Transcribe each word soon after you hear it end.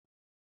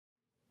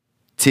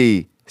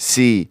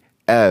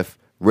TCF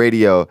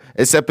Radio.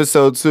 It's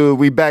episode 2.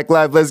 We back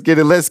live. Let's get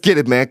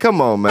it, man. Come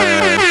on,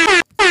 man.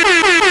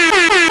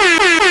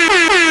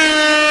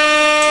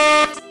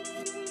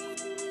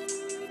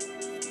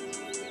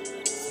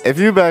 If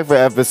you back for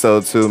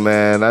episode 2,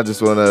 man, I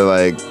just want to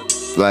like,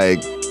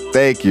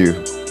 thank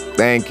you.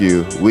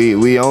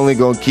 We only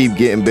gonna keep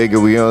getting bigger.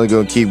 We only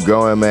gonna keep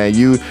growing, man.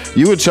 You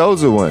a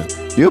chosen one.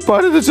 You're a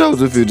part of the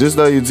chosen few. Just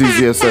know you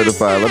TCF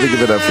certified. Let me give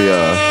it up for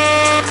y'all.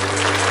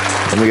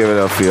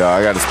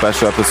 I got a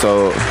special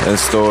episode in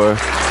store.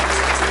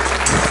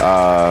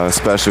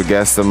 Special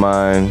guest of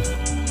mine.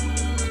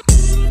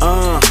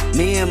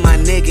 Me and my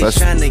niggas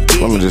tryna get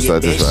it. Let me just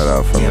let this right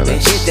out for a minute.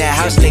 Hit that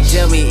house, like,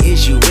 tell me,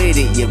 is you with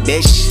it, ya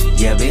bitch?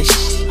 Yeah, bitch.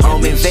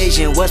 Home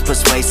invasion was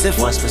persuasive.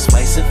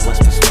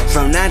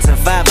 From 9 to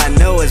 5, I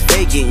know it's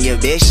vacant, ya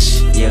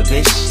bitch. Yeah,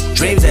 bitch.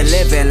 Dreams of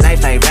living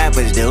life like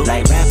rappers do.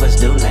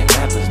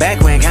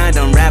 Back when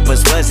condom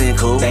rappers wasn't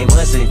cool. They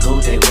wasn't cool.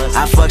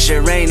 I fucked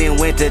Shireen and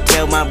went to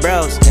tell my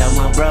bros.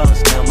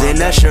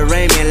 Then Usher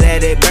Raymond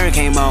Let It Burn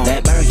came on.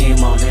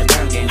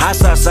 Hot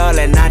sauce all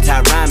that night,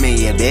 I rhyming,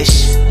 ya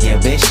bitch.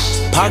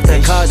 Park the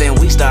car, then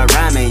we start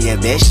rhyming, ya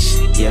bitch.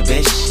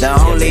 The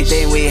only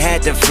thing we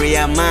had to free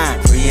our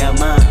mind.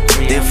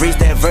 Then freeze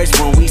that verse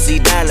when we see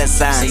dollar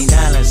signs.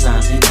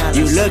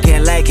 You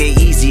looking like an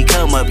easy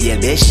come up, ya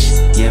bitch.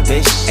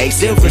 A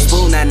silver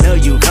spoon, I know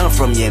you come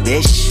from, ya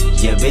bitch.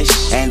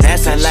 And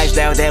that's a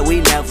lifestyle that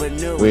we never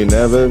knew.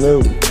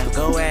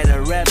 Go at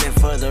a rapping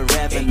for the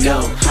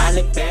revenue.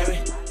 Holly Berry.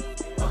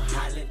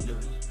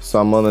 So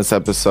I'm on this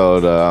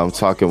episode. I'm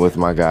talking with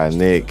my guy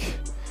Nick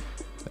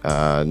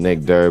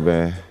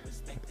Durbin.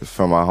 He's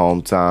from my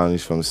hometown.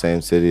 He's from the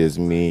same city as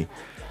me,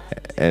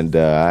 and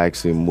I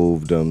actually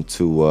moved him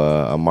to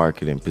a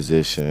marketing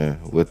position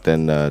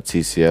within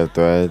TCF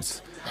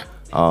Threads.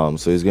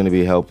 So he's going to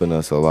be helping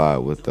us a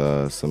lot with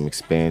some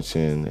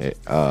expansion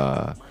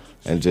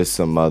and just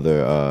some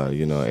other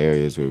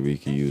areas where we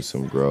could use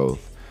some growth.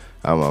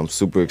 I'm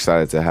super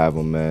excited to have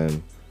him,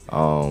 man.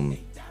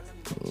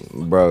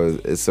 Bro,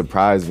 it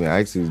surprised me. I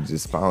actually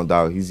just found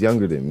out he's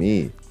younger than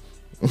me,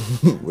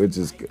 which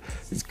is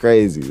it's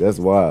crazy. That's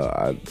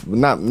wild.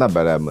 Not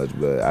by that much,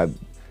 but I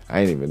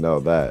didn't even know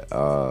that.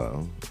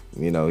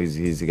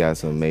 He's got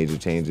some major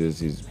changes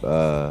he's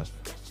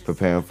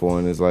preparing for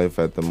in his life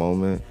at the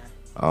moment.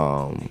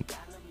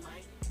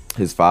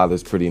 His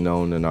father's pretty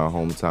known in our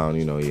hometown.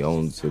 He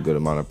owns a good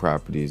amount of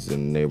properties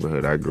in the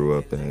neighborhood I grew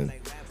up in.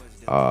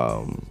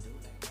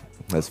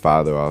 His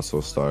father also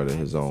started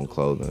his own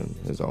clothing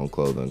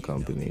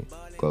company,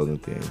 clothing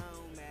thing.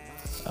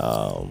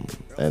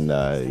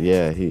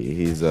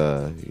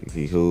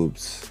 He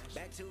hoops.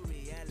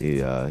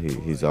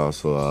 He's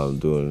also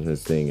doing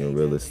his thing in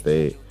real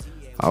estate.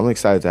 I'm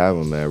excited to have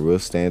him, man. Real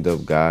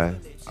stand-up guy.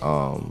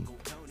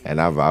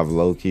 And I've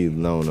low-key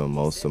known him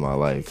most of my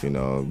life.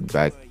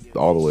 Back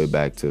all the way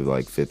back to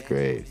like 5th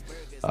grade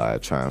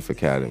at Triumph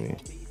Academy.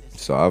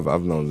 So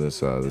I've known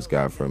this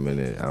guy for a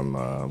minute.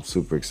 I'm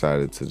super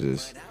excited to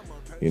just,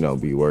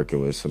 be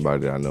working with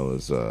somebody that I know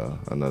is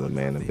another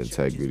man of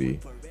integrity.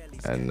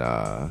 And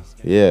I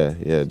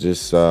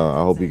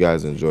hope you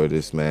guys enjoy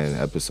this, man.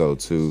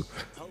 Episode 2.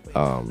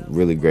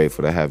 Really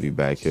grateful to have you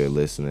back here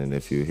listening.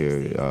 If you're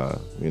here,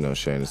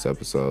 sharing this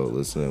episode,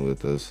 listening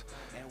with us.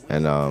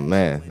 And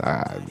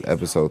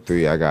episode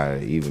 3, I got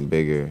an even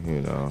bigger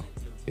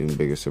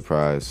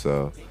surprise.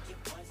 So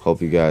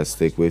hope you guys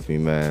stick with me,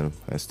 man,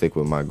 and stick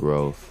with my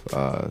growth.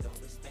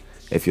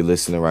 If you're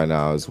listening right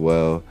now as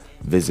well,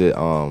 visit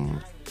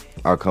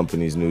our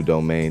company's new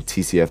domain,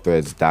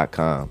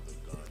 tcfthreads.com.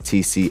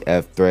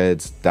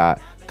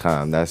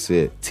 tcfthreads.com. That's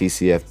it,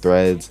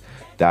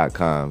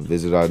 tcfthreads.com.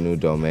 Visit our new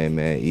domain,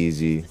 man.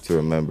 Easy to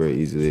remember,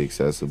 easily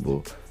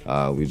accessible.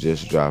 We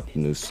just dropped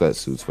new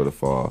sweatsuits for the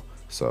fall,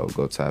 so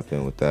go tap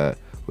in with that.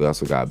 We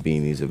also got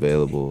beanies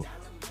available.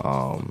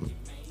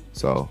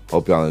 So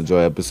hope y'all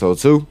enjoy episode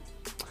 2.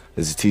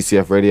 This is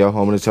TCF Radio,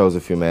 home of the chosen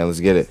few, man. Let's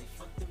get it.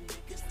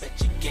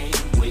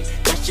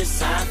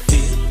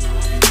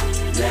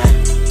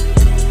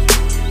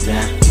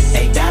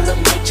 $8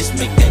 might just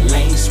make that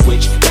lane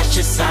switch. That's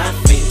just how I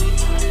feel.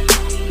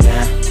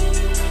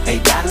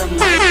 $8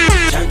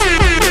 might turn to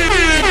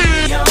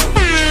yo.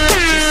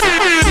 That's just how I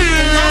feel.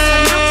 The last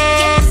one out to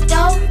get the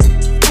stove.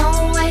 No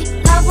way.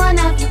 Got one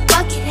of you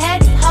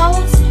bucket-headed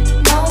hoes.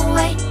 No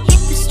way.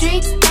 Hit the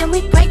streets and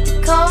we break the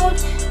code.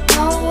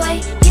 No way.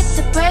 Hit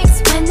the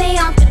brakes when they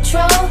on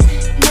patrol.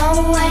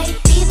 No way.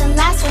 Be the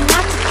last one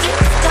out to get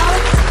the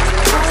stove.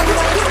 No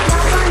way.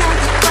 Got one of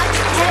you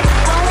bucket-headed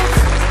hoes.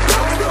 No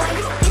way.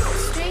 Hit the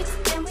streets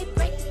and we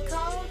break the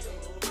code.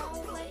 No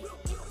way.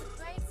 Hit the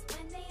brakes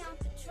when they on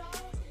patrol.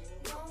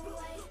 No way.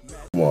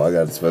 Come on, I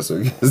got a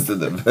special guest in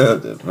the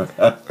building, bro.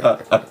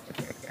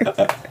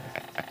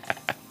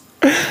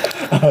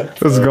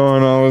 What's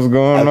going on?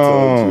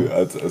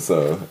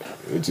 So,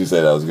 what you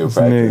say that was good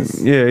practice?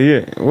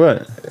 Yeah.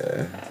 What?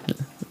 Yeah.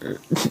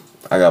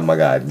 I got my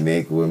guy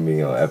Nick with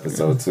me on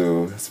episode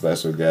 2.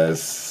 Special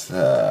guest,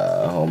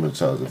 home of the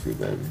chosen few,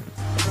 baby.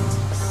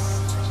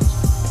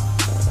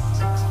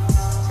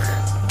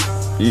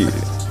 Yeah.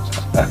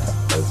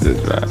 That's it.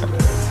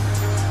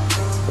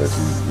 But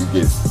you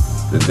get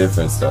the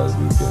difference though.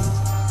 You can.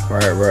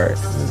 Right. You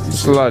It's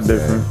see a what lot I'm saying?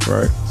 different,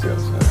 right? See what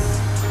I'm saying?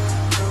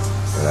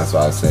 And that's why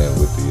I was saying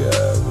with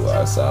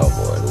our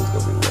soundboard, it was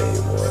gonna be way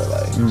more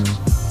like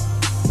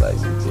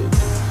you could.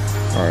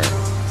 All right.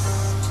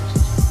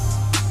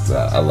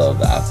 But I love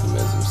the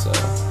optimism, so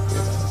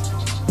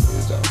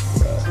you're down for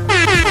that.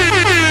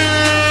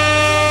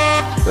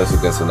 Special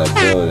guests in that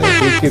building.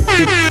 Keep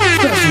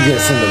special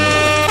guests in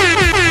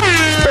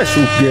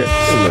Special guest.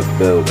 the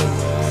building,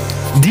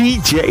 man.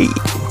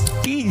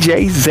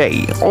 DJ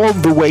Zay, all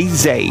the way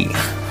Zay.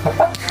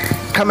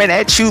 Coming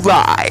at you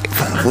live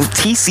with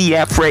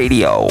TCF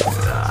Radio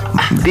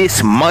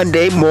this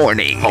Monday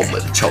morning. Home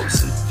of the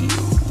chosen few.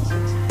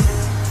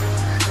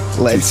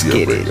 Let's TCF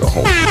get it. Radio,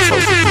 home of the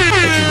chosen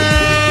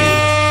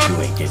few.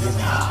 You ain't getting it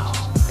now.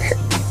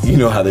 You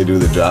know how they do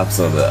the drops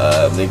on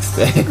the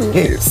mixtape?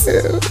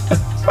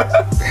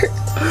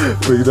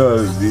 But you know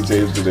how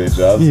DJs do their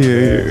drops?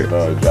 Yeah. You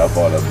know, drop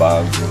all the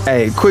bombs.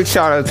 Hey, quick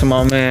shout out to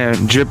my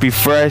man Drippy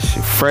Fresh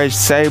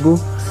Sable,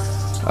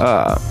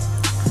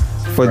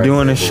 for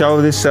doing a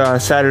show this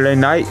Saturday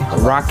night,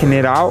 rocking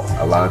it out.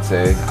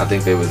 Alante, I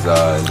think they was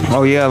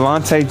Oh yeah,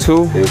 Alante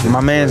too.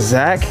 My man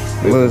Zach,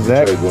 Lil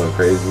Zach, going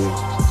crazy.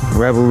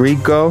 Rebel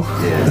Rico,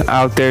 Yeah.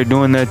 out there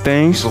doing their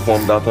things.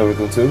 Performed out there with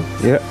them too?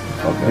 Yep,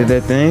 Okay. did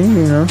their thing,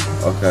 you know.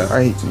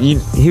 Okay.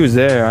 He was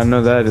there. I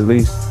know that at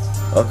least.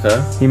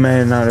 Okay. He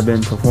may not have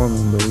been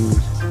performing, but he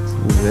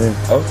was there,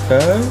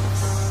 Okay.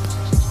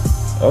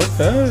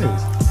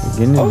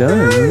 getting it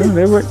done. You know,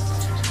 they were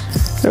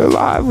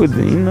live with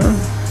it. You know,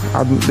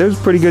 there was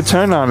a pretty good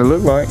turnout. It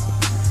looked like.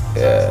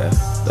 Yeah.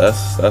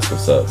 That's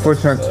what's up. For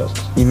That's what's turn, up.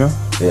 you know.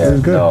 Yeah. It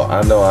was good. No,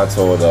 I know. I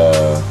told.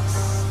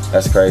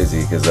 That's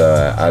crazy because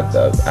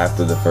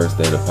after the first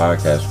day the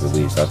podcast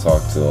released, I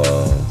talked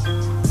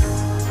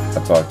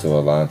to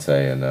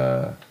Alante and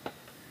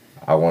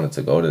I wanted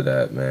to go to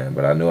that, man,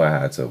 but I knew I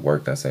had to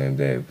work that same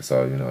day,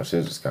 so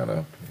shit just kind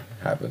of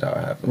happened how it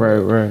happened.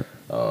 Right.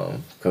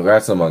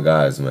 Congrats on my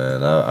guys,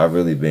 man. I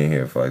really been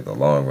here for like the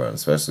long run,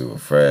 especially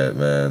with Fred,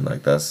 man.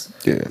 Like that's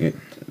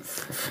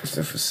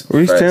Well,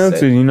 he's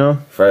talented, you know.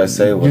 Fred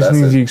Sable, Just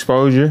needs the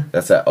exposure.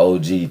 that's an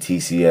OG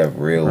TCF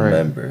real Right.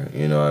 member.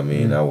 You know what I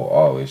mean? I will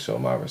always show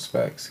my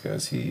respects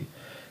because he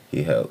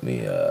helped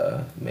me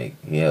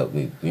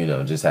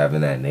just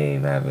having that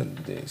name,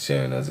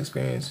 sharing those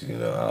experiences.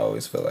 I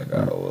always feel like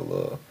I owe a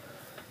little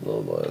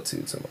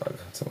loyalty to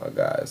my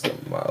guys,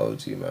 my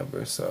OG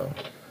members. So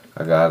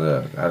I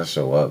gotta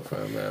show up for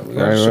him, man. We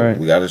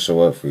gotta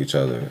show up for each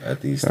other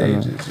at these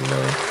stages.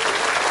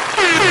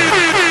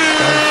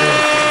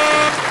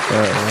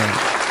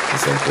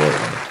 It's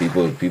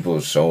important. People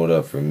showed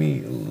up for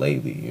me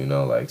lately,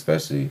 like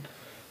especially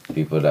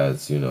people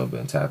that's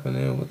been tapping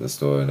in with the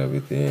store and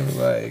everything.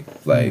 Like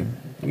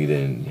we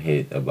didn't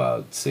hit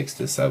about 600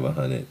 to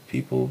 700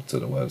 people to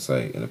the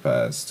website in the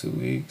past 2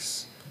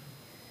 weeks.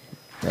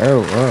 Oh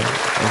wow,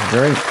 that's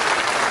great.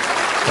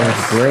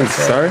 That's great,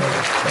 sir.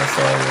 That's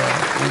all.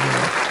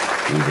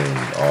 We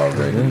didn't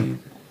already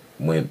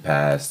went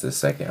past the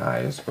second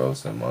highest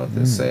grossing month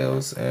in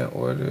sales and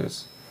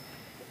orders.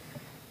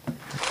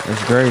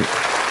 That's great. You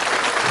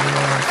know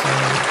what I'm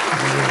saying?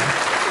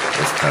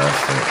 It's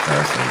constant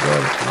growth,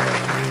 you know what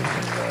I mean?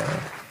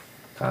 And,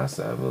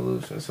 constant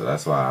evolution. So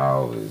that's why I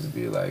always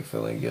be like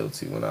feeling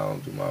guilty when I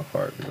don't do my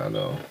part, because I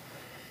know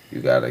you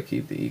gotta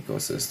keep the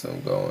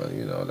ecosystem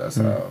going. That's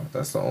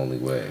that's the only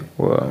way.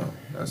 Well,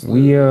 That's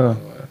we the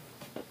only way.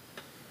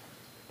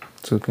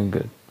 it's looking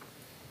good.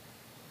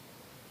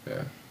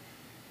 Yeah.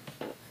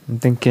 I'm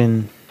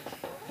thinking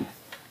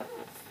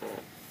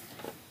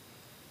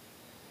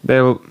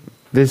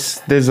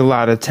there's a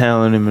lot of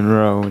talent in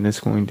Monroe, and it's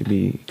going to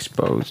be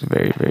exposed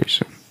very, very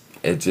soon.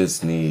 It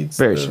just needs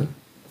Very soon.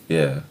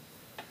 Yeah.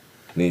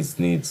 Needs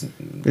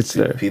It's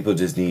there. People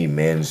just need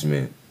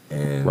management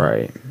and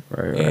Right.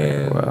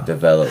 and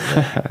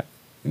development.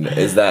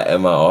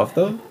 Am I off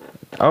though?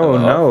 Oh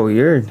no,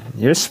 you're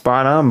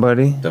spot on,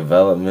 buddy.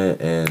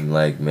 Development and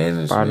like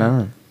management. Spot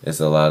on. It's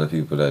a lot of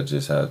people that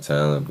just have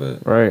talent,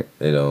 but Right.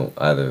 they don't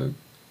either.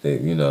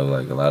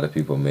 Like a lot of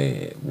people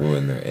may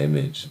ruin their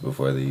image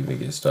before they even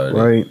get started.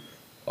 Right.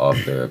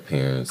 Off their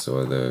appearance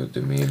or their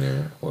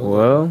demeanor. Or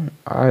Well,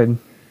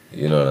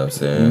 you know what I'm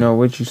saying? you know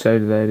what you say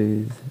to that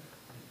is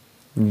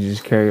you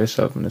just carry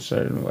yourself in a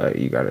certain way.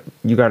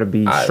 You gotta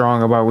be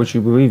strong about what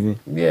you believe in.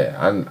 Yeah,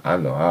 I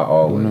know. I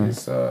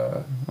always.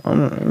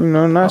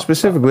 Not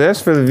specifically.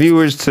 That's for the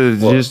viewers to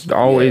just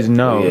always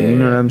know. Yeah, you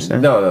know what I'm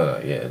saying? No.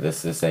 Yeah,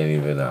 this ain't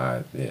even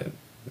the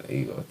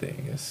ego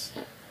thing. It's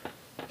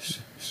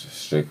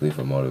strictly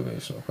for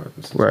motivational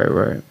purposes.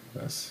 Right.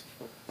 That's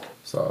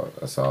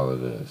all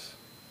it is.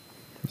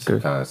 It's Good.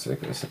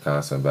 a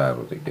constant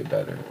battle to get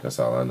better. That's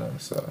all I know.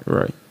 So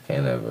Right.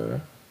 can't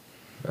ever.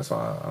 That's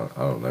why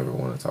I don't ever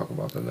want to talk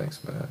about the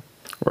next man.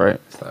 Right.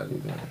 It's not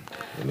even.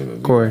 Wouldn't even Of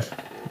be course. right.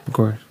 Of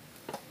course.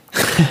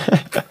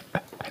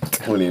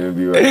 Wouldn't even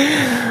be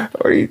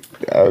right.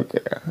 Okay.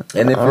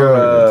 And if I don't know you're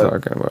what you're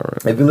talking about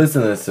right if you're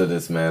listening to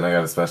this, man, I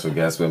got a special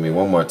guest with me.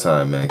 One more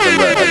time, man. Come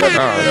back. I got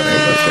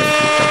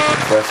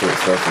special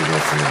guest in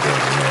the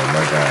building, man.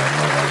 My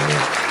guy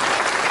Nick.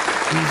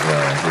 He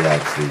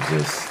actually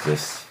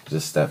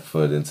just stepped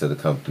foot into the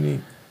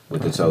company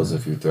with the Chosen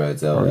Few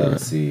Threads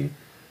LLC.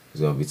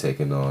 He's gonna be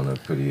taking on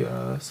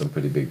some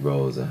pretty big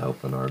roles in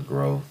helping our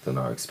growth and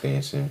our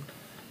expansion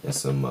in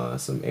some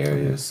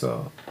areas.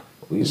 So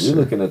we're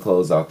looking to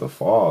close out the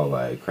fall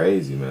like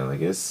crazy, man.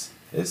 Like it's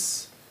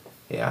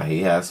yeah,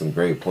 he has some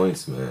great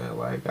points, man.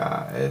 Like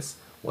if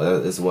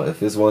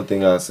it's one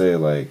thing I say,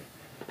 like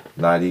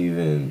not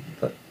even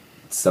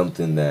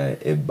something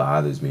that it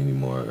bothers me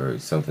anymore or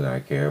something I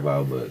care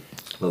about, but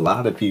a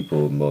lot of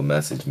people will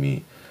message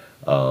me,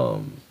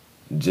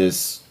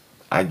 just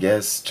I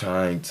guess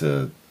trying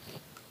to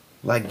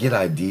like get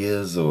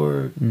ideas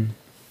or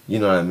you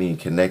know what I mean,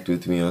 connect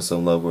with me on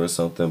some level or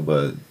something,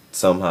 but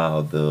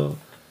somehow they'll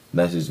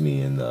message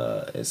me and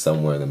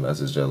somewhere in the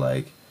message they're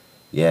like,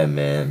 yeah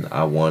man,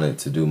 I wanted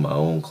to do my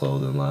own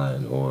clothing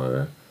line,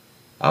 or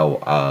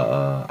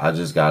I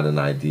just got an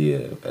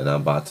idea and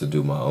I'm about to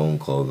do my own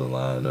clothing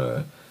line,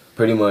 or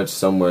pretty much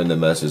somewhere in the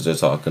message they're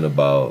talking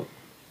about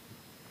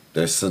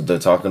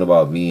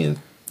me, and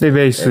they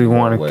basically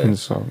want to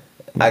consult.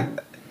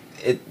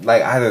 It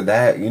like either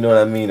that, you know what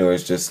I mean, or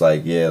it's just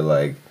like, yeah,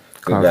 like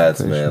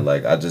congrats man,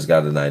 like I just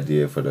got an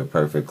idea for the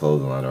perfect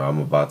clothing line, or I'm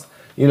about to,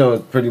 you know,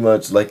 pretty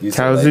much like you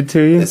said, tells like, it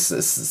to you.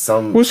 It's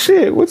some well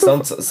shit. What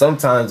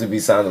sometimes it be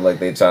sounding like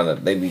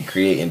they be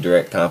creating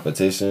direct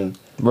competition,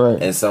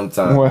 right? And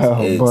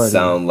sometimes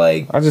sound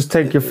like I just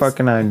take your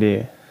fucking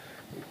idea.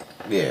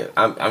 Yeah,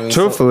 I mean,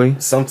 truthfully,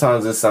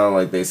 sometimes it sounds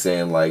like they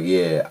saying like,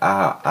 yeah,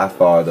 I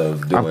thought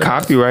of doing. I've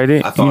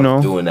copyrighted. I thought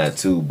of doing that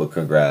too, but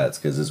congrats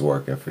because it's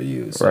working for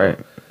you. So, right.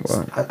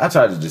 Well, I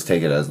try to just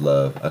take it as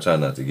love. I try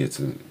not to get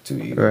too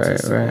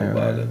egotistical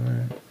about it.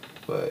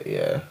 But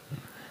yeah.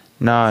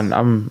 Nah,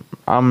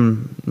 I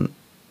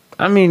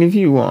mean, if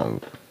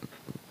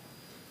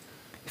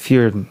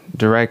you're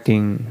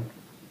directing,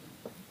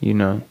 you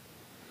know,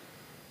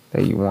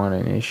 that you want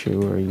an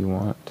issue or you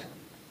want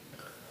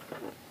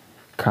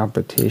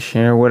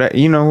competition or whatever,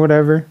 you know,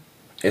 whatever.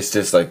 It's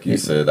just like you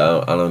said.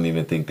 I don't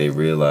even think they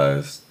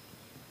realize.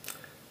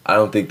 I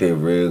don't think they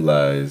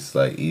realize,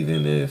 like,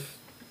 even if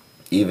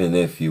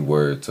you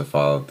were to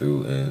follow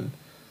through and,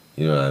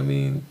 you know what I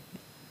mean,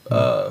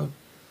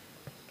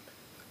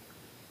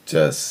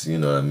 just, you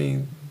know what I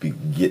mean,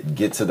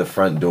 get to the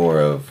front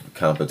door of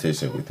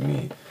competition with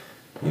me,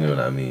 you know what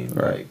I mean,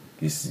 right.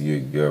 Like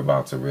you're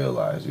about to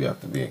realize you have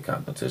to be in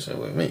competition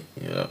with me,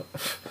 you know.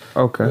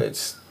 Okay.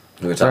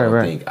 Which I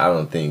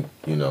don't think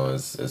you know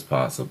is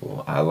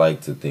possible. I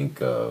like to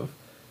think of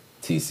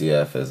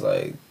TCF as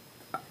like,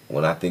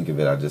 when I think of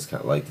it, I just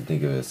kind of like to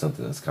think of it as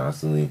something that's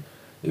constantly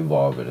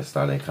evolving. It's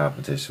not in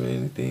competition with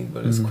anything,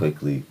 but it's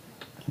quickly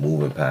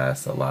moving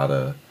past a lot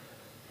of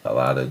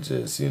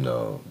just, you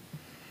know,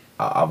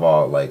 I've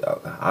always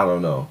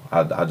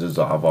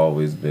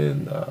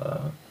been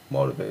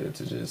motivated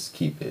to just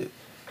keep it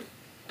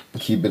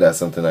as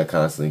something that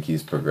constantly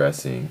keeps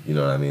progressing. You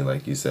know what I mean?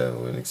 Like you said,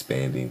 when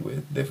expanding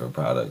with different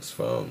products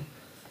from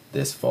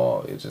this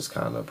fall, it just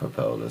kind of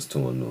propelled us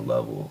to a new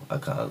level.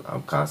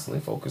 I'm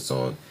constantly focused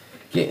on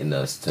getting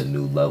us to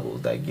new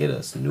levels that get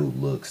us new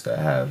looks, that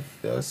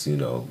have us, you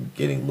know,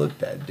 getting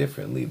looked at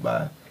differently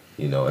by,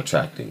 you know,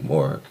 attracting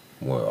more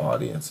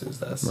audiences.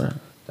 That's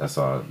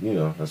all, you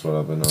know, that's what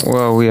I've been on.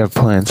 Well, we have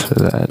plans for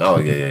that. Oh,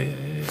 yeah.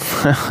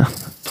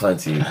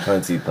 plenty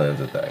plans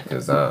with that,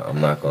 because I'm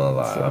not going to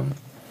lie.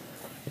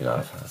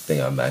 I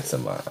think I'm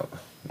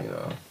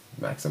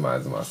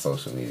maximizing my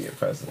social media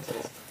presence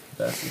as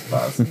best as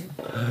possible.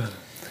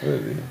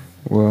 Really.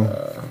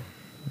 Well,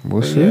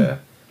 we'll see.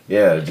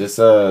 Yeah, just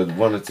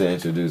wanted to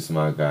introduce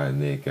my guy,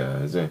 Nick.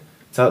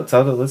 Tell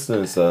the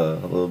listeners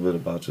a little bit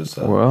about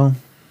yourself. Well,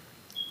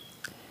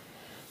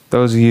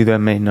 those of you that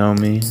may know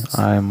me,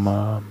 I'm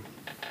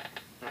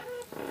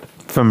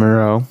from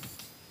Monroe,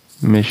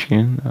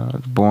 Michigan.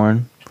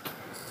 Born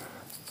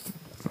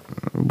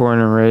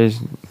and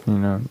raised, you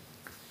know,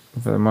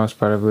 for the most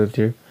part I've lived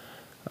here.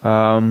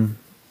 20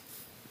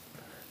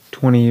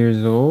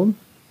 years old.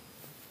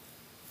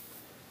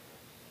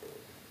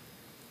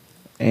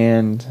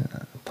 And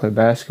play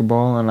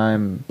basketball, and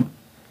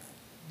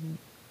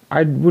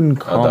I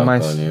wouldn't call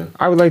myself.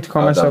 I would like to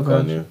call myself.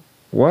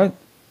 What?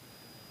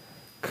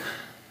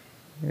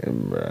 Yeah,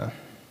 bro.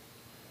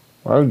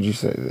 Why would you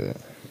say that?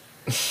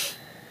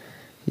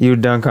 You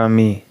would dunk on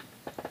me.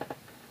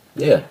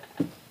 Yeah.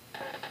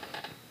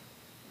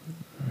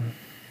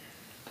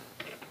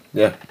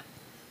 Yeah.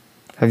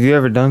 Have you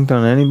ever dunked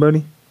on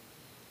anybody?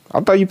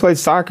 I thought you played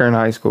soccer in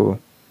high school.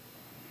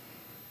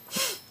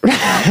 You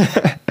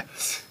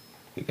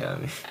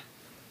got me.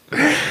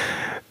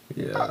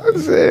 Yeah. I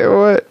said,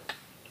 what?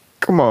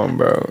 Come on,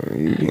 bro.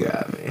 You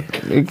got me.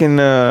 You can.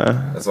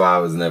 That's why I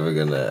was never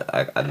gonna.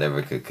 I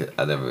never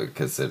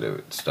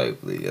consider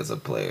Stripe Lee as a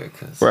player,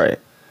 cause right.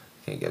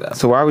 Can't get out.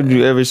 So why would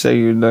you ever say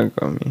you would dunk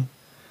on me?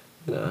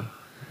 No,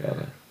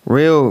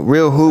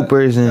 Real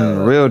hoopers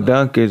and real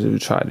dunkers have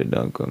tried to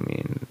dunk on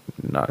me and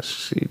not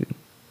succeeded.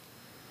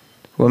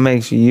 What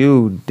makes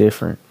you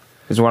different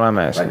is what I'm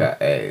asking.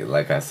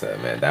 Like I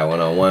said, man, that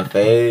one-on-one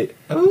fade.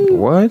 Ooh,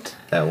 What?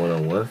 that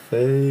one-on-one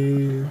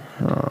fade.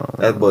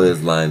 That boy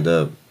is lined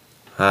up,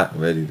 hot,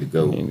 ready to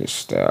go, You need to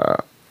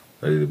stop.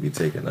 ready to be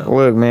taken out.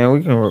 Look, man,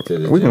 we To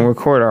the can gym.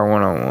 record our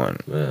one-on-one.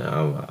 Man,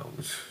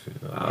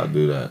 I'll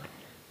do that.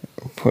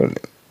 Put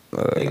it.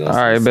 They All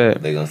right,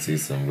 bet. They gonna see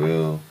some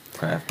real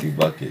crafty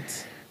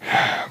buckets.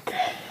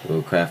 Okay.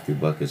 Real crafty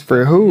buckets.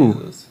 For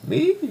who?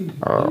 Me.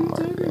 Oh, What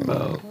my you talking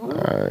about? All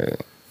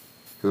right.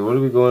 Cause what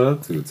are we going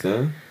up to,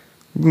 10?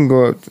 You can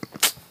go up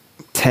to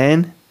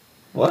 10.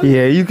 What?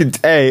 Yeah, you could.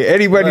 Hey,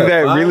 anybody What,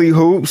 that 5? really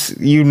hoops,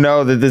 you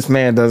know that this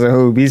man doesn't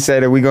hoop. He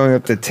said, "Are we going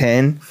up to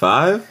 10?"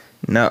 5?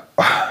 No.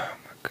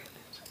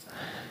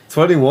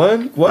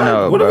 21? What?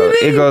 No, what do bro. we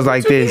need? It goes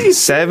like What you this: need?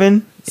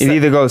 7. It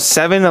either goes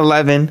 7,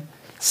 11,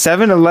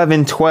 7,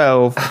 11,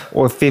 12,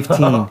 or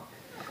 15.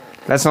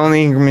 That's the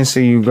only increments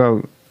that you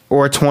go,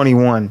 or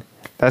 21.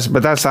 That's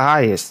the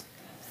highest.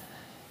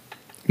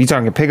 You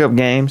talking pickup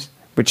games,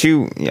 but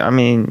 10.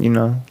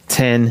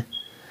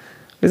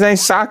 This ain't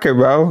soccer,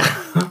 bro.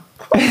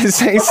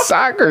 This ain't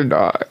soccer,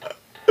 dog.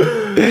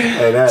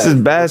 This is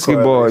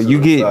basketball. You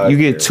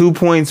get 2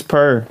 points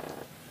per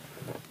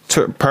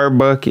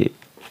bucket.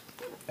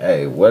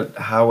 Hey,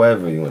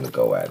 however you want to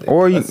go at it.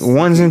 Or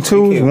ones and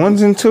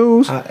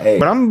twos. Hey.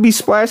 But I'm gonna be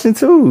splashing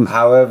twos.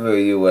 However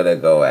you want to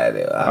go at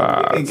it.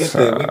 We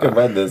can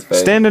run this fast.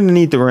 Stand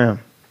underneath the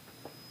rim.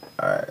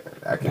 Alright,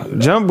 I can do that.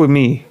 Jump with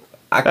me.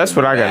 I can That's do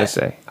what I that. gotta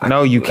say. I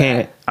No, can you do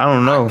can't. that. I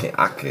don't know.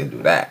 I can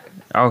do that.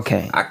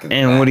 Okay. I can do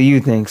And that. what do you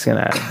think's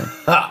gonna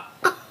happen?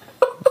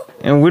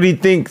 And what do you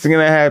think's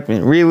gonna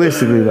happen?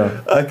 Realistically, though,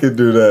 I can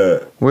do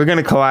that. we're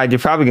gonna collide. You're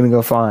probably gonna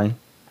go flying,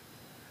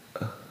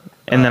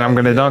 and then I'm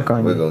gonna dunk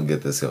on We're you. gonna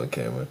get this on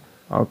camera.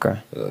 Okay.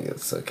 We're gonna get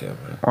this on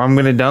camera. Or I'm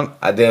gonna dunk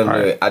I damn All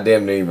near, right. I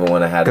damn near even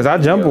want to have. because I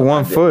jump with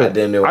one foot.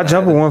 I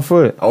jump with one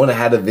foot. I want to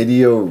have a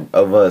video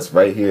of us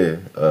right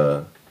here,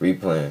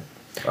 replaying.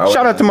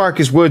 Shout out to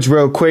Marcus Woods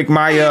real quick.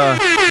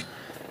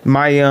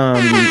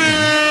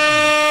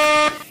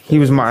 He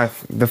was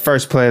the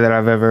first player that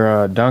I've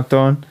ever dunked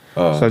on.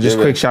 Oh, So just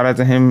give quick it- shout out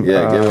to him.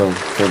 Yeah, give him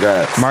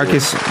congrats.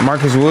 Marcus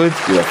Woods.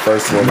 You're the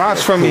first one. Vouch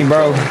for me,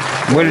 bro.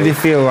 What did it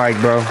feel like,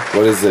 bro?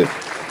 What is it?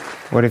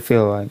 What did it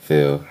feel like?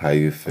 Feel how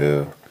you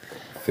feel.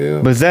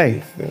 Feel. But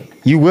Zay, how you feel.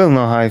 you will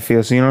know how I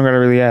feel, so you don't gotta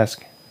really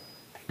ask.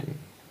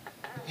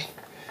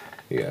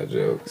 You got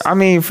jokes. I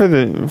mean,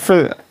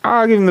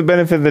 I'll give him the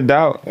benefit of the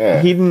doubt.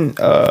 Yeah. He didn't.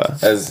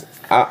 As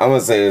I'm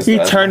gonna say this. He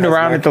though, turned has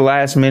around Mark- at the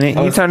last minute.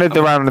 I'm He turned it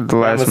around at the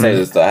I'm last gonna say minute.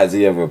 this though. Has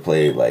he ever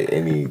played like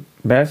any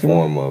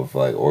Basketball? form of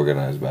like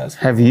organized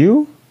basketball? Have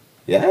you?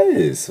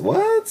 Yes.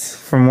 What?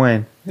 From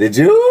when? Did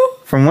you?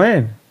 From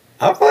when?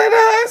 I played in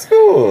high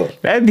school.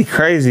 That'd be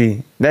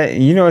crazy.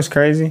 You know what's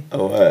crazy?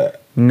 Oh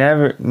what?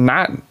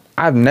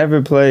 I've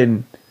never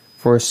played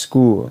for a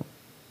school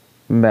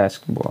in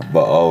basketball.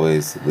 But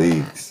always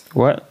leagues.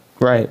 What?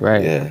 Right.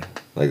 Yeah,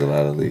 like a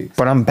lot of leagues.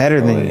 But I'm better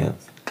than Oh, you yeah.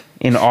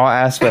 in all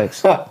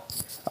aspects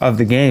of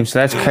the game. So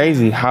that's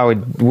crazy how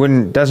it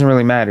doesn't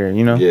really matter,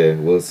 you know? Yeah,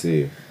 we'll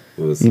see.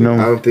 We'll see. You know-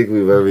 I don't think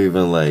we've ever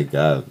even like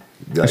gotten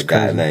crazy.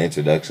 that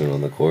introduction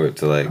on the court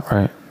to like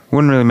Right.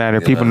 Wouldn't really matter.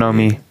 You People know know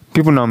what I me.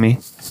 People know me.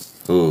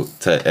 who.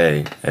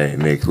 Hey,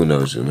 Nick, who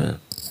knows you, man?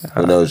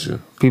 Who knows you?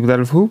 People that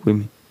have hooped with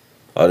me.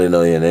 Oh, they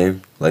know your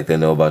name? Like they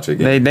know about your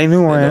game? They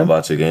knew who I They know am.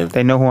 about your game?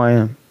 They know who I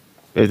am.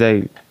 If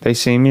they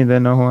see me, they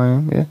know who I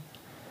am. Yeah.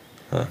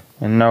 Huh.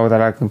 And know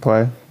that I can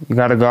play. You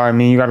gotta guard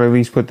me. You gotta at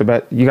least put the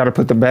best. You gotta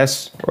put the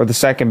best or the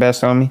second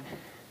best on me.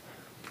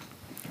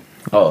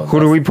 Oh, Who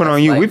do we put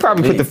on you? We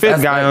probably put the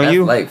fifth guy on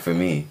you. That's light for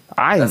me.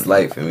 That's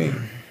light for me.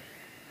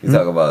 You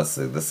talk about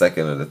the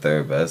second or the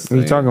third best. What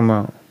are you talking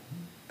about?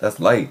 That's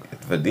light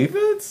for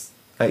defense.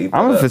 How you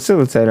I'm a put up?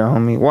 facilitator,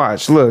 homie.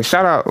 Watch, look,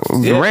 shout out. The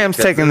Yeah, Rams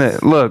because taking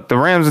the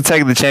Rams are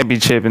taking the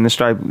championship in the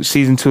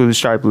season 2 of the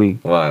Stripe League.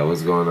 Why?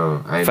 What's going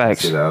on? I ain't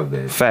Facts. see the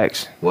update.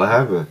 Facts. What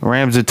happened?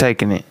 Rams are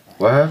taking it.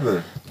 What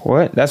happened?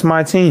 What? That's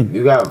my team.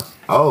 You got.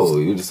 Oh,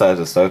 you decided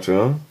to start your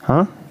own?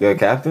 Huh? You're a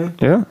captain?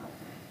 Yeah.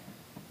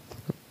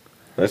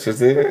 That's your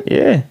team?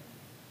 Yeah.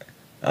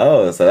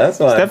 Oh, so that's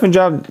why. Stephen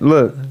dropped.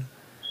 Look,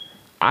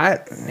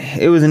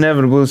 it was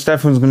inevitable.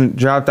 Stephen was gonna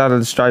drop out of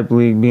the Stripe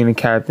League, being a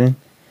captain.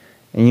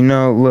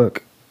 And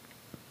look,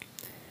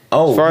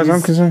 Oh, as far as I'm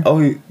he's- concerned, Oh,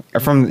 he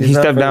he's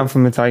not stepped for- down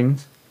from the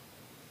Titans.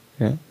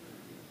 Yeah.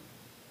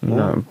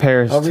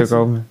 Paris How took recent?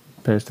 over.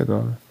 Paris took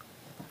over.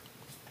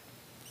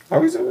 How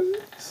recent was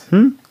this?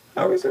 Hmm?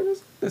 How recent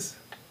was this?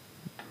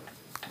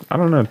 I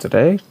don't know.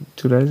 Today,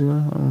 2 days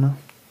ago. I don't know.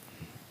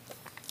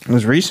 It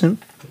was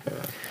recent.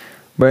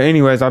 But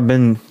anyways, I've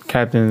been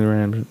captain of the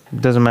Rams.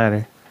 It doesn't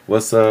matter.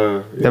 What's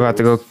They're about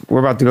to go. We're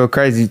about to go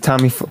crazy.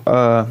 Tommy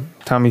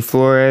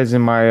Flores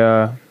and my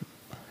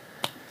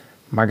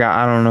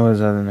guy. I don't know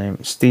his other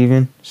name.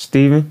 Steven.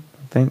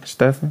 I think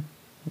Stephen.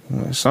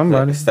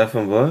 Somebody.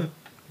 Stephen Blunt?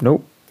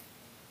 Nope.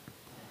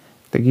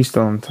 I think he's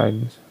still on the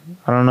Titans.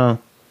 I don't know.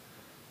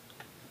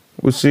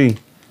 We'll see.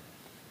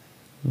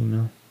 you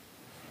know.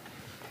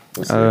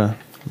 We'll see.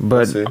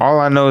 But see. all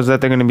I know is that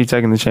they're going to be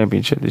taking the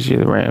championship this year,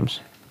 the Rams.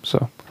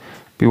 So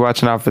be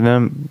watching out for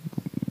them.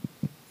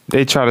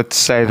 They try to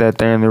say that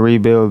they're in the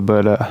rebuild,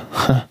 but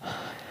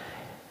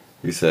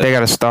You said they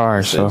got a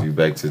star, said so you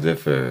back to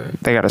differ.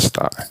 they got a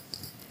star.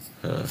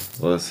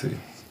 We'll see.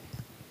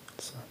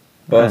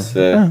 Boss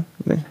said.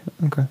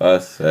 Okay.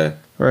 Boss said.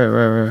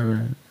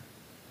 Right.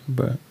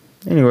 But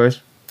anyways,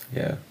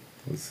 Yeah.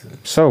 We'll see.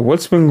 so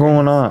what's been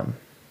going on?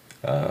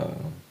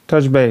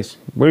 Touch base.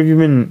 What have you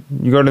been?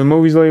 You go to the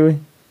movies lately?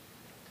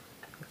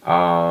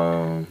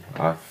 On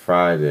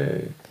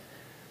Friday.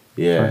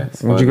 Yeah.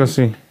 it's What'd you go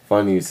funny. see?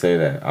 Funny you say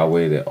that. I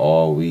waited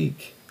all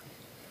week.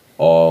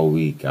 All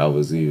week. I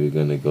was either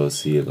gonna go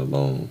see it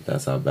alone.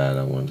 That's how bad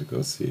I wanted to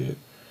go see it.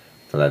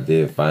 But I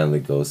did finally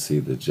go see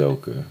The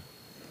Joker.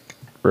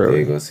 Really?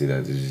 Did go see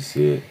that? Did you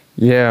see it?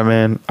 Yeah,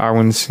 man. I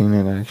went and seen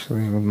it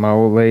actually with my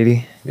old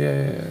lady.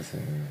 Yeah.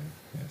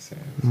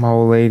 My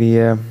old lady,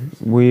 yeah.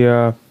 We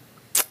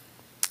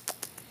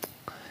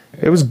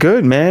it was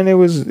good, man. It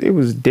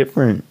was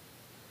different.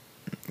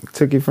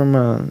 Took it from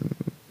a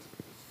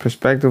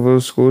perspective of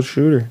a school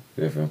shooter.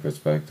 Different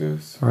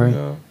perspectives. Right. You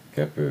know,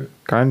 kept it.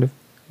 Kind of.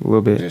 A little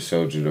It bit. just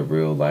showed you the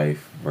real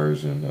life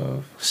version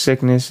of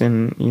Sickness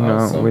and, you how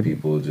know, some with,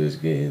 people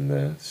just getting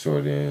the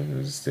short end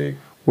of the stick.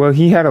 well,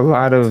 he had a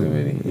lot of Too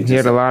many. he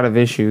had a lot of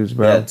issues, He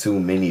bro. had too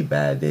many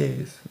bad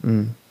days.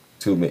 Mm.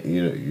 Too many.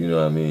 You know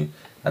what I mean?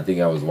 I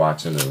think I was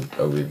watching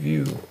a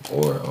review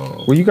or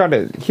Well, you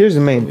gotta. Here's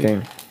the main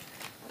thing.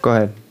 Go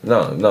ahead.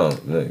 no. Go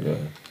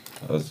ahead.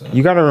 I was,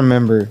 You gotta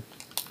remember,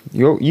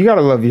 you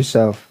gotta love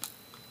yourself.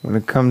 When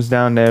it comes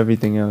down to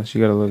everything else,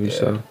 you gotta love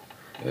yourself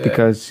yeah,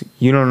 because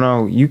you don't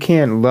know. You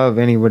can't love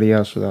anybody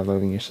else without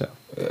loving yourself.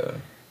 yeah,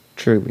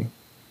 Truly,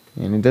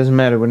 and it doesn't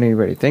matter what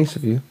anybody thinks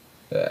of you.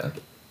 yeah,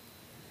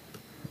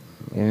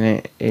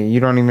 And you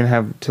don't even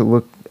have to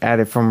look at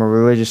it from a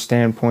religious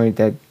standpoint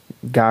that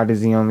God is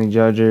the only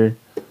judger.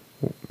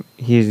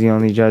 He is the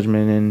only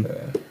judgment, and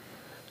yeah.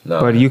 No,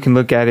 but you can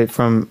look at it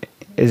from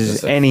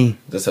as any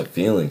just a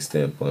feeling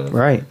standpoint.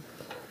 right.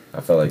 I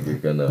feel like you're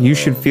gonna. You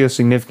should feel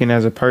significant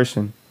as a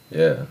person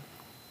Yeah.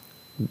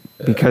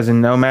 because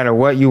no matter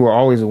what, you were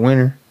always a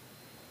winner.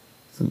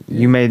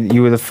 You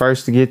were the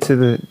first to get to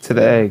the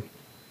egg.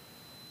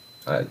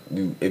 I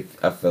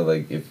feel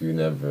like if you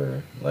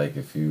never like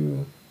if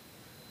you,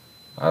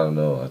 I don't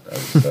know.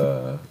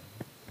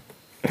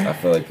 I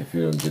feel like if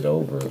you don't get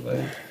over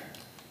like.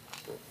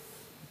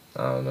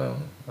 I don't know.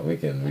 We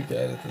can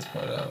edit this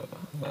part out.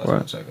 I was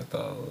gonna check a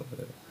thought a little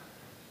bit.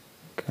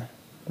 Okay.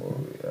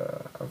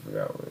 I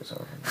forgot what we were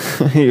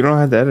talking about. You don't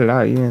have to edit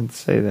out. You didn't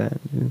say that.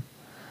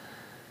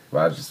 But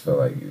I just feel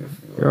like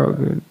You're all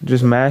good.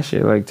 Just mash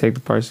it. Like take the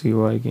parts that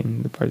you like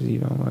and the parts that you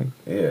don't like.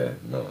 Yeah,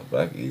 no, but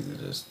I can easily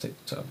just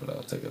chop it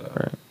out, take it out,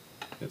 Right.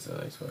 get to the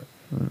next part.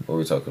 Mm. What were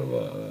we talking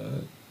about?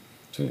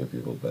 Treating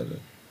people better,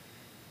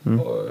 Mm.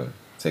 or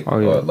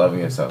yeah. loving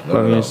yourself.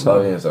 Loving yourself.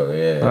 Loving yourself.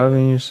 Yeah.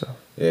 Loving yourself.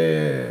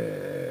 Yeah.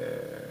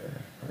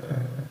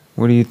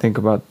 What do you think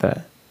about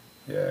that?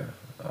 Yeah.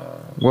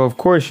 Well, of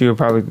course you would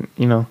probably,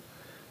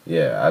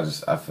 Yeah.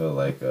 I feel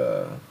like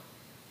if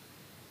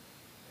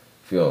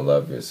you don't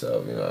love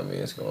yourself, you know what I mean,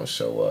 it's gonna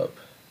show up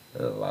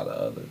in a lot of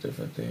other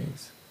different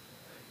things.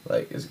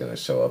 Like it's gonna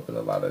show up in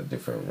a lot of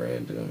different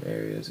random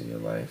areas in your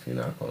life. You're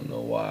not gonna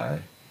know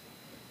why,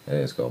 and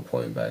it's gonna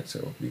point back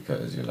to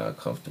because you're not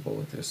comfortable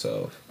with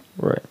yourself.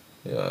 right.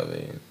 You know what I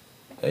mean?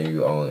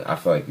 And I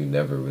feel like you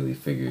never really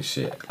figure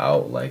shit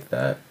out like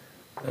that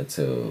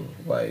until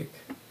like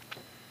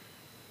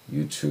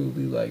you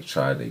truly like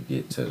try to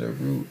get to the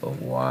root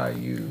of why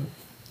you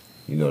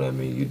know what I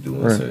mean, you're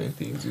doing Right. certain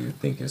things, you're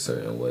thinking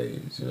certain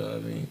ways, you know what I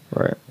mean?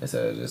 Right.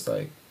 Instead of just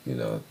like,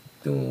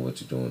 doing what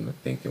you're doing and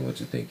thinking what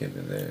you're thinking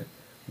and then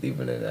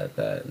leaving it at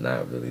that,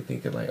 not really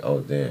thinking like,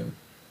 oh damn,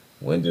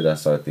 when did I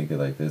start thinking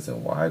like this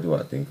and why do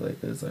I think like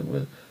this? Like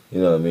when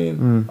you know what I mean?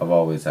 Mm. I've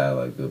always had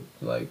like good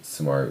like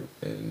smart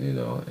and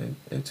and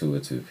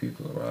intuitive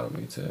people around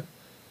me to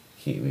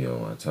keep me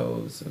on my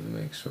toes and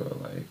make sure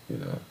like,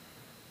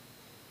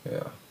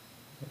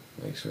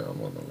 make sure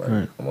I'm on the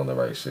Right. I'm on the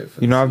right shit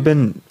for I've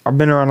been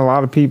around a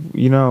lot of people,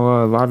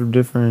 a lot of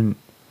different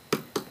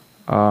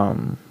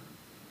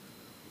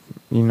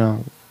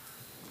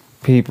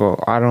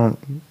people. I don't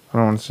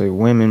want to say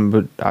women,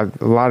 but a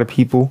lot of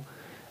people,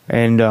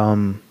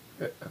 and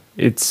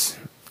it's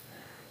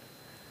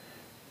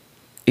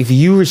if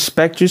you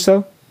respect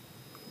yourself,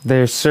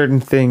 there's certain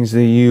things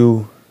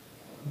that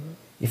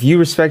if you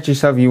respect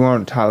yourself, you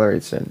won't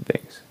tolerate certain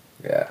things.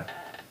 Yeah.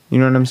 You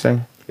know what I'm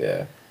saying?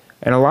 Yeah.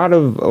 And a lot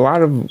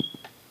of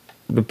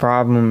the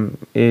problem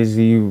is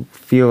you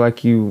feel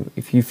like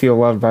if you feel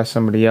loved by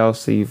somebody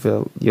else,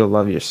 that you'll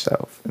love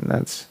yourself, and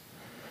it's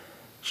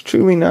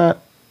truly not.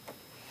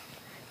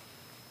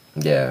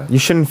 Yeah. You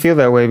shouldn't feel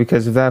that way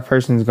because if that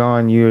person's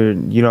gone,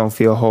 you don't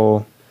feel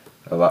whole.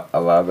 A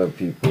lot of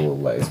people,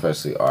 like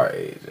especially our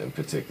age in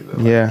particular,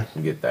 like, Yeah.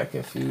 get that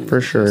confused. For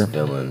with sure. just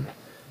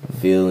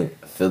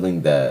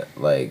feeling that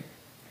like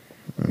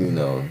you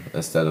know,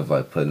 instead of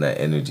like putting that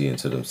energy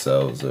into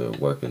themselves or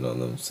working on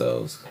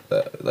themselves,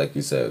 that like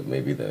you said,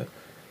 maybe they're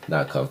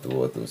not comfortable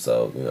with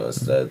themselves. You know,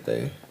 instead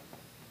they're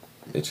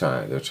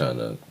trying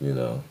to, you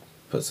know,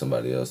 put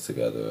somebody else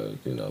together, or,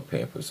 you know,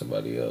 pamper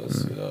somebody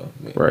else, you know,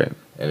 Right.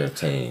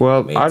 entertain,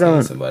 Well, maintain I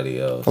don't.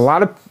 somebody else. A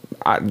lot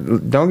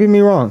of. Don't get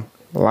me wrong.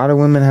 A lot of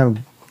women have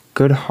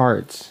good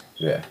hearts.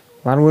 Yeah.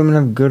 A lot of women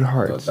have good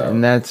hearts, doubt.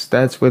 and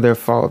that's where their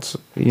faults.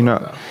 You know,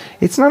 doubt.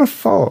 it's not a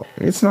fault.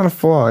 It's not a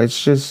flaw.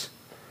 It's just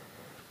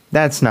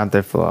that's not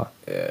their flaw.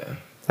 Yeah.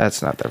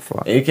 That's not their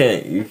flaw. And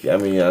I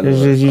mean, I know It's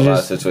just- you a lot of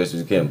just-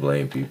 situations you can't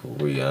blame people.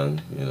 We're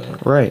young, you know.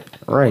 Right.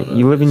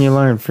 You live and you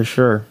learn for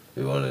sure.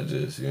 We want to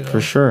just, you know,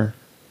 For sure.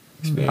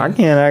 experience. I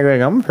can't act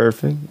like I'm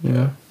perfect. You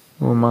know.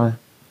 Who am I?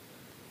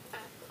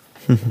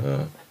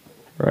 Yeah.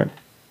 Right.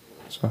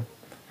 So.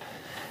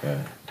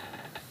 Yeah.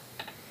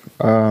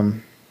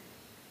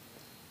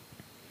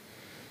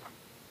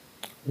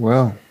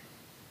 Well.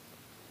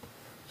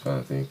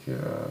 Trying to think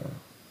here.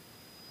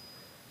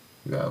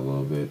 We got a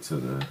little bit to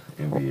the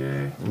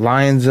NBA.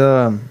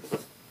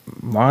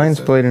 Lions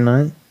play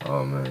tonight.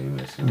 Oh man, you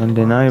mentioned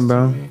Monday the Lions night,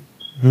 bro. to me.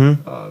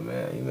 Hmm. Oh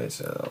man, you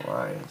mentioned the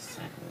Lions.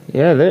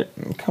 Yeah, they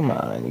come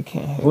on, you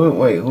can't.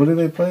 Wait, who did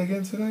they play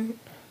again tonight?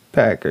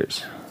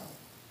 Packers.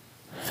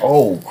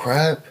 Oh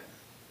crap!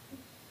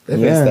 They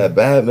Yeah. faced that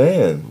bad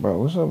man. Bro,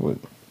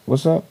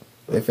 what's up?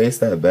 They faced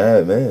that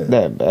bad man.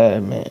 That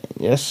bad man.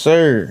 Yes,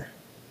 sir.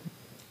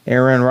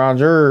 Aaron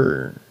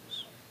Rodgers.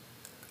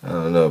 I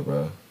don't know,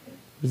 bro.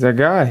 He's that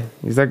guy.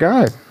 I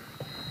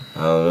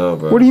don't know,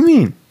 bro. What do you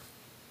mean?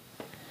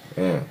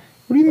 Yeah,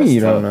 What do you mean That's you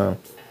don't tough. know?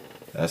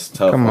 that's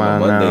tough Come on on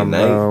a Monday now,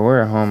 night. bro.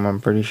 We're at home, I'm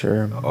pretty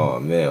sure. Oh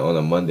man, on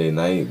a Monday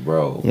night,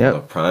 bro. Yep. On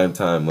a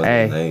primetime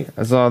Monday Hey, night.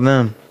 that's all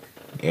them.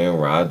 Aaron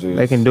Rodgers.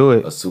 They can do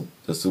it. The Super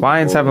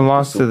Lions Bowl, haven't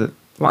lost to Super-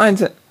 the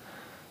Lions.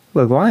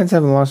 Look, Lions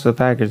haven't lost to the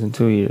Packers in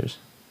 2 years.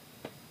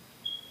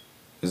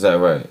 Is that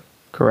right?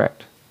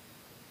 Correct.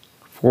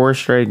 4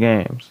 straight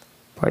games.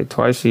 Played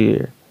twice a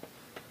year.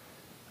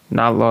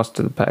 Not lost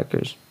to the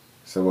Packers.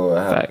 So what would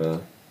Fact.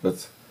 happen?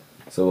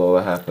 So what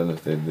would happen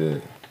if they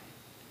did?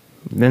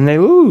 Then they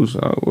lose.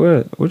 Oh,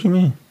 what? What do you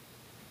mean?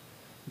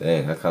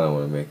 Dang, I kind of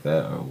want to make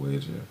that our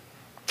wager.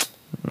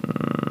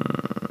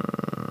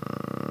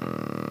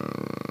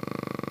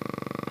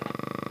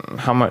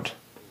 How much?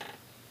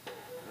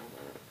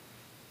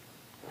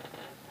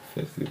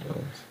 $50.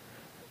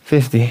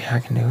 50. I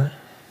can do it.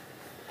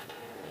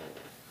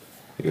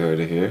 You heard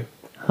it here.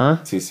 Huh?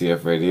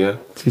 TCF Radio.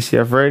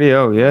 TCF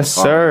Radio. Yes,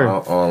 sir.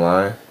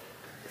 Online.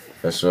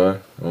 For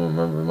sure. I don't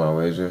remember my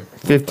wager.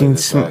 50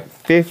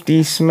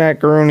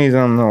 smackaroonies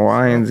on the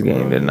Lions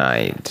game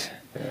tonight.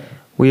 Yeah.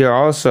 We are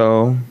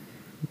also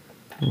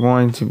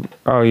going to.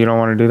 Oh, you don't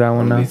want to do that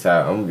one now? I'm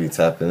gonna be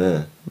tapping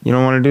in. You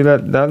don't want to do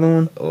that? The other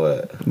one?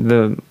 What?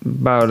 The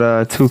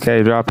about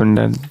 2K dropping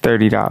to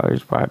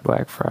 $30 by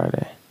Black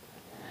Friday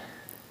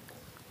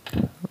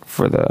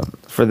for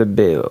the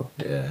bill.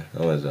 Yeah,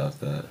 I'm gonna drop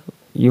that.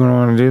 You don't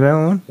want to do that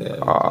one? Yeah.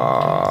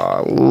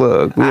 Oh,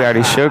 look, we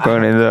already shook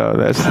on it though.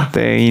 That's the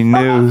thing. He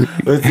knew.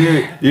 But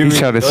you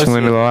tried to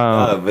swindle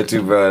out. But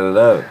you brought it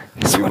up.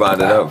 You brought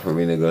it up for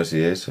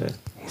renegotiation.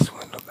 He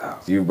swindled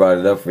out. You brought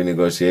it up for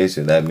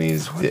negotiation. That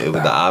means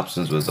the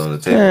options was on the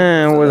table.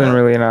 It wasn't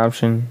really an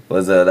option.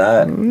 Was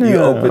that? You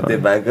No. opened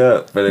it back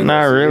up for the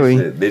Not really.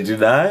 negotiation. Did you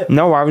not?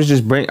 No, I was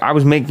just I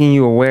was making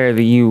you aware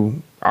that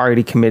you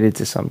already committed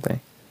to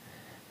something.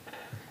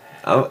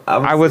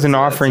 I wasn't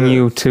offering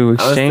you to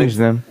exchange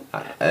them.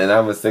 And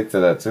I would stick to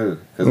that too,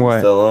 because What?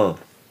 I'm still on.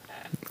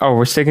 Oh,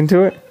 we're sticking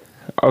to it?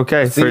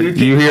 Okay, See,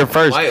 you hear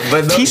first.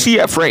 But no,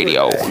 TCF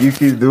Radio. you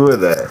keep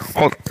doing that.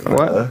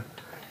 What?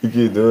 You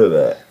keep doing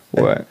that.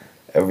 What?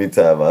 Every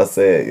time I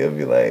say it, you'll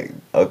be like,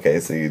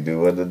 okay, so you do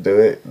want to do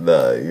it?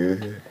 No,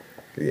 you.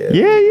 Yeah.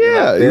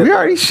 Yeah. locked in. We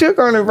already shook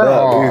on it, bro.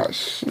 No, Oh,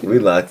 shit. we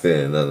locked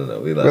in. No.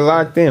 We're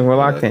locked in. We're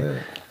locked in.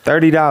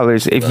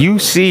 $30. If you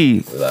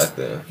see We locked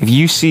in.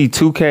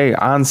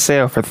 2K on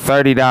sale for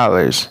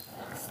 $30,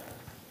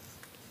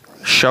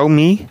 show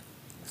me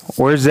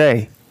or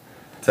Zay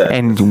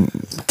and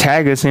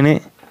tag us in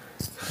it,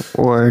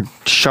 or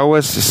show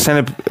us,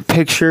 send a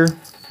picture,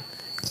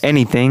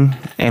 anything,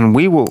 and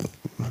we'll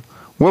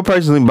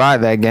personally buy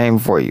that game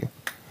for you.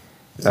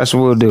 That's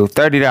what we'll do.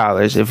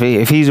 $30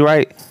 if he's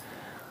right,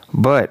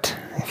 but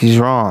if he's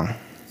wrong.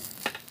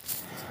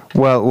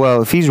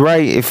 Well, if he's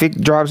right, if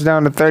it drops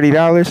down to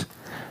 $30,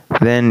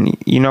 then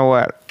you know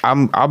what?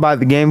 I'll buy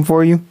the game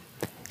for you,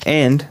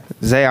 and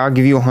Zay, I'll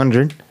give you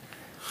 $100.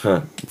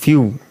 Huh.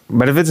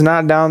 But if it's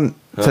not down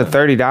to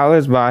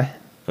 $30 by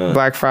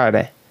Black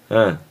Friday,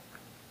 Huh.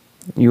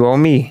 you owe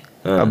me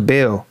Huh. a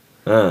bill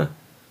Huh.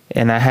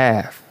 and a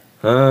half.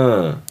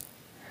 Huh.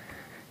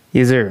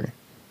 Yes, sir.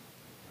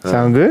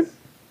 Sound good?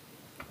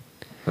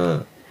 Huh.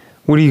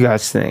 What do you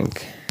guys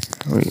think?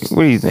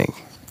 What do you think?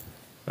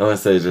 I'm gonna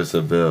say just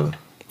a bill.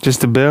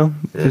 Just a bill?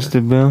 Yeah. Just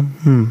a bill?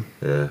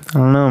 Yeah. I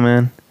don't know,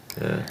 man.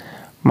 Yeah.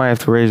 Might have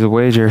to raise the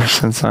wager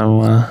since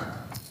I'm.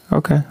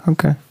 Okay.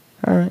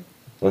 All right.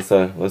 What's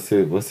that? Let's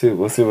see what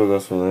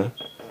goes from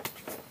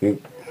there.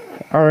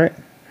 All right.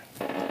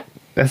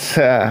 That's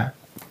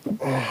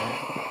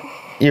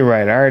You're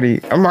right.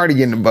 I'm already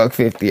getting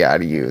 $150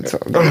 out of you. It's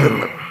all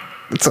good.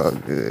 It's all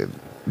good.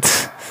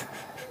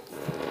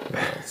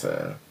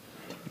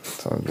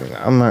 It's all good.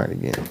 I'm already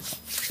getting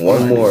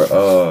one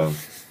more.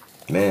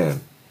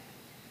 Man.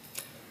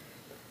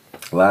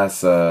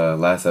 Last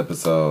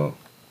episode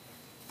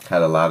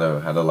had a lot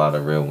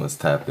of real ones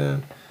tapped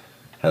in.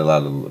 Had a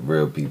lot of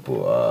real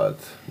people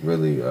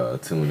really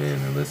tune in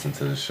and listen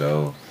to the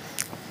show.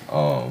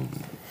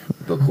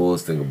 The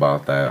coolest thing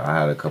about that, I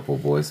had a couple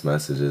voice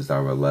messages that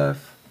were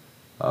left.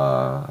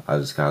 I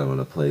just kind of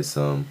want to play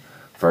some.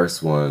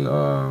 First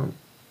one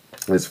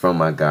is from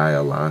my guy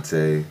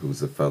Alante,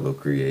 who's a fellow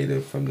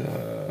creative from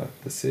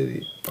the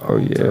city. Oh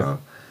yeah,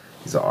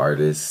 he's an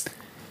artist.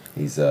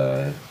 He's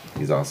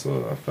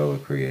also a fellow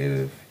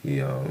creative. He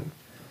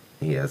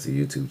has a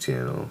YouTube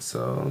channel.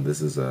 So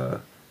this is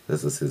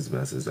his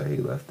message that he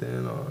left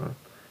in on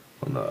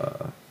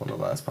the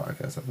last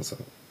podcast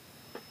episode.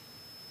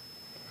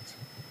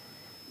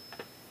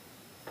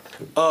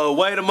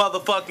 Way to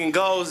motherfucking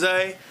go,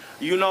 Zay.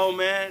 You know,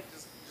 man,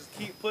 just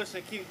keep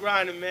pushing, keep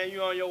grinding, man.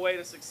 You're on your way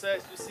to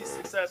success. You see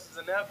success is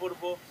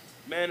inevitable.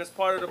 Man, it's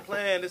part of the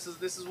plan. This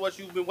is what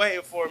you've been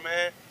waiting for,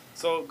 man.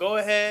 So go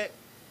ahead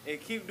and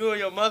keep doing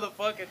your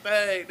motherfucking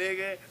thing,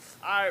 nigga.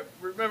 I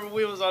remember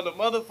we was on the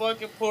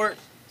motherfucking porch.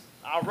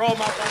 I rolled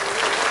my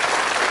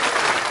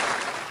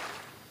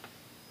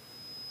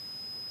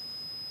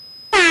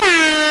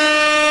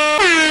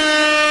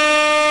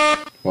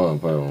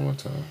Play it one more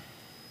time.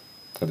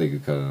 I think you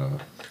cut it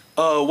off.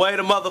 Way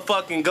to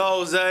motherfucking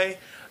go, Zay.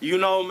 You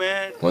know,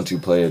 man. Once you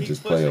play it,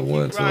 just play it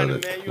once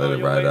and let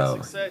it ride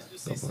out. Success. You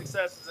see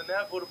success is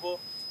inevitable.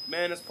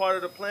 Man, it's part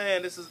of the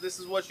plan. This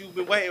is what you've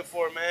been waiting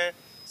for, man.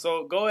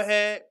 So go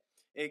ahead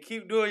and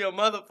keep doing your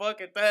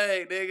motherfucking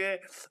thing, nigga.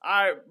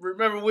 I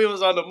remember we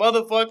was on the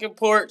motherfucking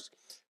porch.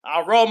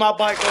 I rolled my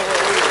bike over and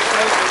we was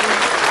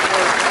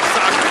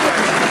soccer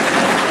practice.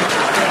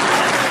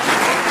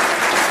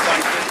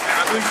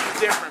 I knew you was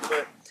different,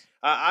 but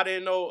I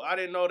didn't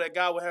know that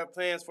God would have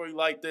plans for you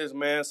like this,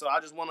 man. So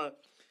I just wanna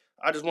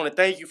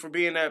thank you for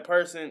being that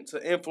person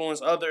to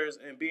influence others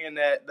and being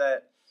that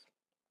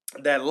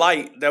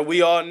light that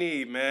we all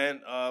need,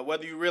 man.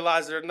 Whether you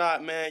realize it or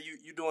not, man,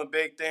 you doing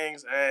big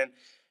things and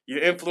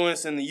you're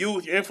influencing the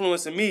youth. You're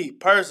influencing me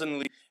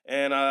personally,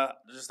 and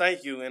just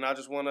thank you. And I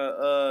just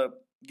wanna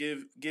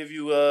give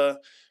you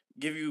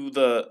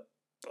the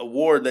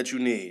award that you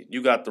need.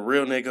 You got the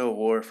Real Nigga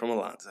Award from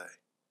Alante.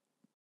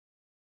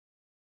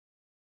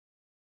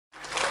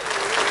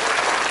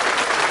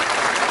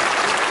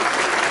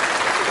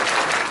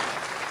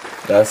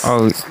 That's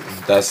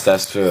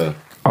true.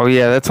 Oh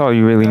yeah, that's all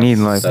you really need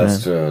in life, man.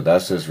 That's true.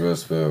 That's just real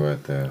spirit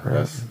right there.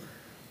 Right.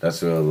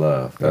 That's real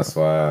love. Yeah. That's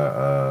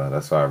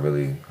why I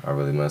really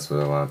mess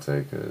with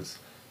Alante, because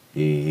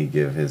he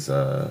give his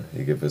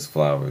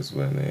flowers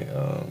when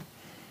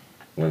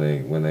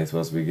they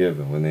supposed to be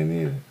given, when they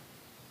need it.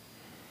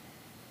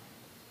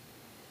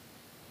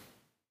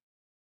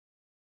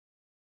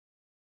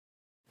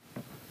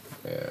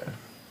 Yeah.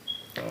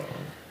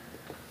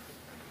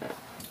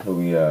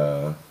 We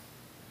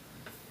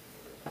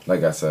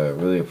like I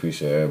said, really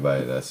appreciate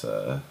everybody that's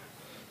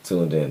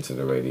tuned in to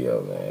the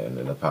radio, man,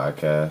 and the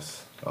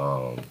podcast.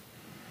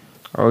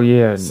 Oh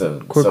yeah,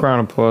 quick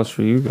round of applause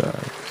for you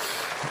guys.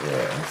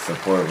 Yeah,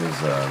 support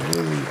was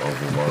really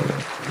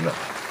overwhelming.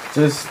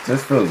 Just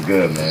feels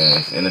good,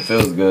 man, and it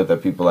feels good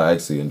that people are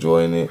actually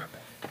enjoying it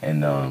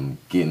and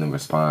getting the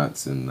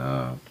response and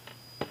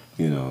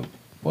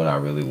what I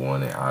really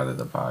wanted out of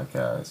the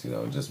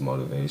podcast. Just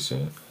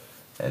motivation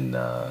and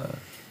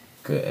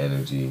good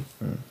energy.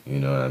 You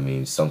know what I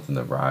mean? Something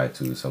to ride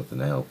to, something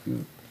to help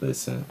you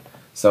listen.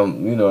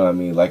 You know what I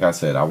mean? Like I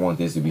said, I want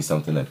this to be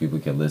something that people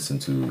can listen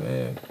to,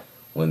 and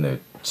when they're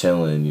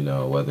chilling,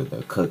 whether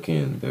they're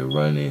cooking, they're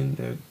running,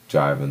 they're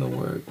driving to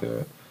work,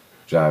 they're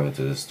driving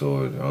to the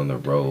store, they're on the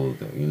road,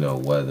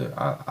 whether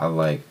I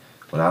like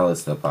when I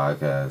listen to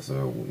podcasts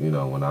or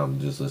when I'm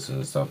just listening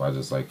to stuff, I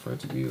just like for it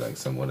to be like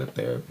somewhat of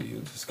therapy.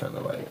 You just kind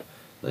of like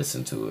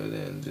listen to it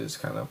and just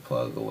kind of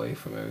plug away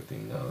from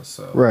everything else.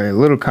 So right, a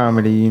little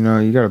comedy,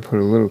 you gotta put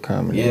a little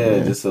comedy. Yeah,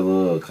 in. Just a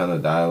little kind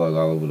of dialogue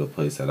all over the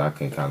place that I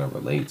can kind of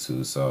relate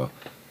to. So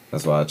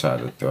that's why I try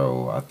to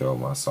throw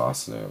my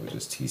sauce in there with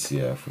just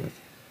TCF with,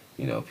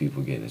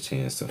 people getting a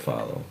chance to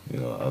follow,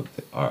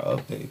 our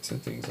updates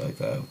and things like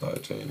that with our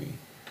journey.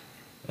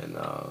 And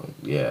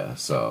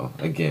so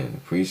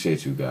again,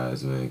 appreciate you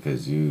guys, man,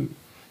 because you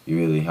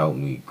really help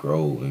me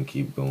grow and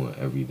keep going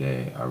every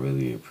day. I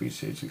really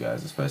appreciate you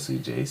guys, especially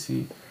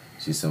JC.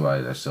 She's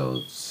somebody that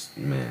showed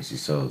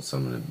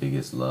some of the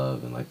biggest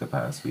love in like the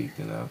past week,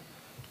 and I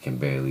can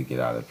barely get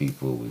out of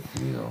people with,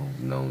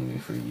 known me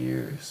for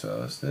years.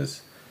 So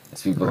it's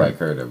people like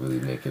her that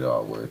really make it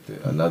all worth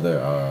it.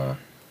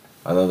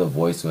 Another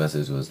voice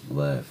message was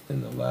left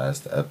in the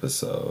last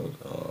episode.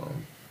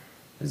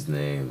 His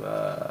name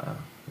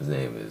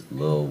is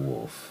Lil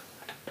Wolf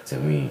to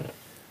me,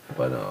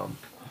 but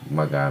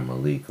my guy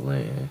Malik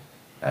Linton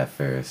at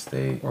Ferris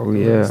State. Oh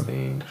yeah,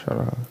 shout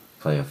out.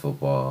 playing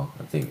football.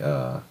 I think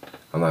I'm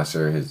not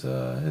sure his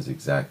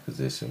exact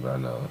position, but I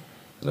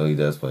know he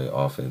does play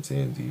offense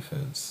and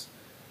defense.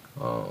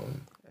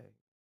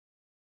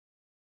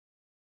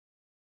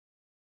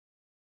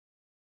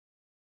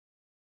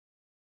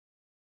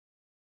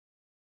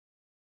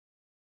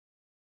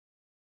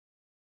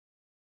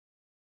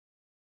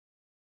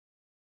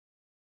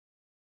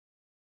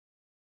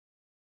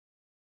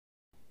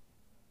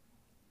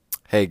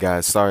 Hey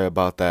guys, sorry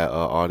about that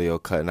audio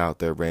cutting out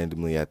there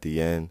randomly at the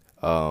end.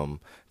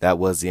 That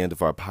was the end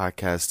of our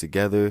podcast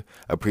together.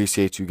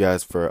 Appreciate you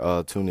guys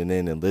for tuning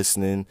in and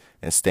listening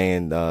and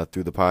staying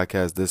through the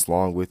podcast this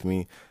long with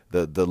me.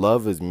 The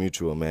love is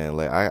mutual, man.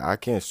 Like I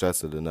can't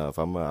stress it enough.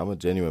 I'm a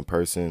genuine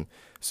person,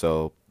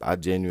 so I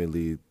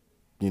genuinely,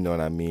 you know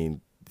what I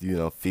mean,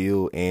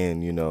 feel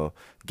and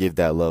give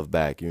that love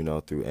back,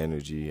 through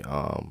energy.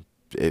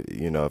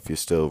 If you're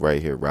still right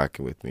here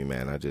rocking with me,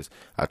 man,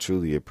 I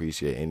truly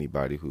appreciate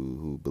anybody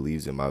who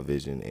believes in my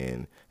vision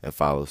and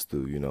follows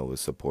through,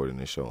 with supporting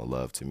and showing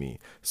love to me.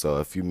 So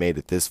if you made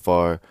it this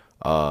far,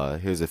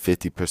 here's a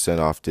 50%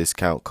 off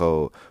discount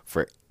code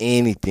for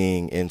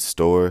anything in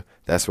store.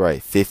 That's right,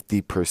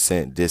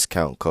 50%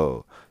 discount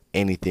code.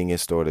 Anything in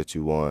store that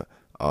you want.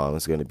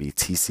 It's going to be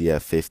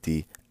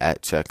TCF50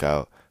 at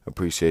checkout.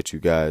 Appreciate you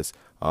guys.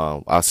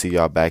 I'll see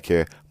y'all back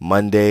here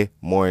Monday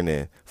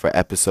morning for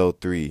episode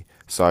 3.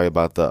 Sorry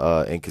about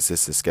the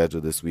inconsistent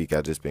schedule this week.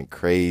 I've just been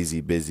crazy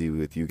busy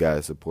with you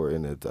guys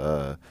supporting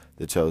the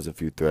Chosen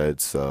Few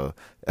threads. So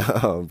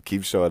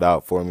keep showing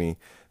out for me.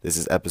 This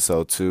is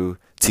episode 2,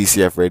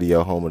 TCF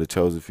Radio, home of the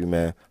Chosen Few,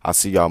 man. I'll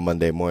see y'all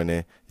Monday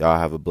morning. Y'all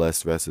have a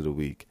blessed rest of the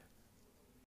week.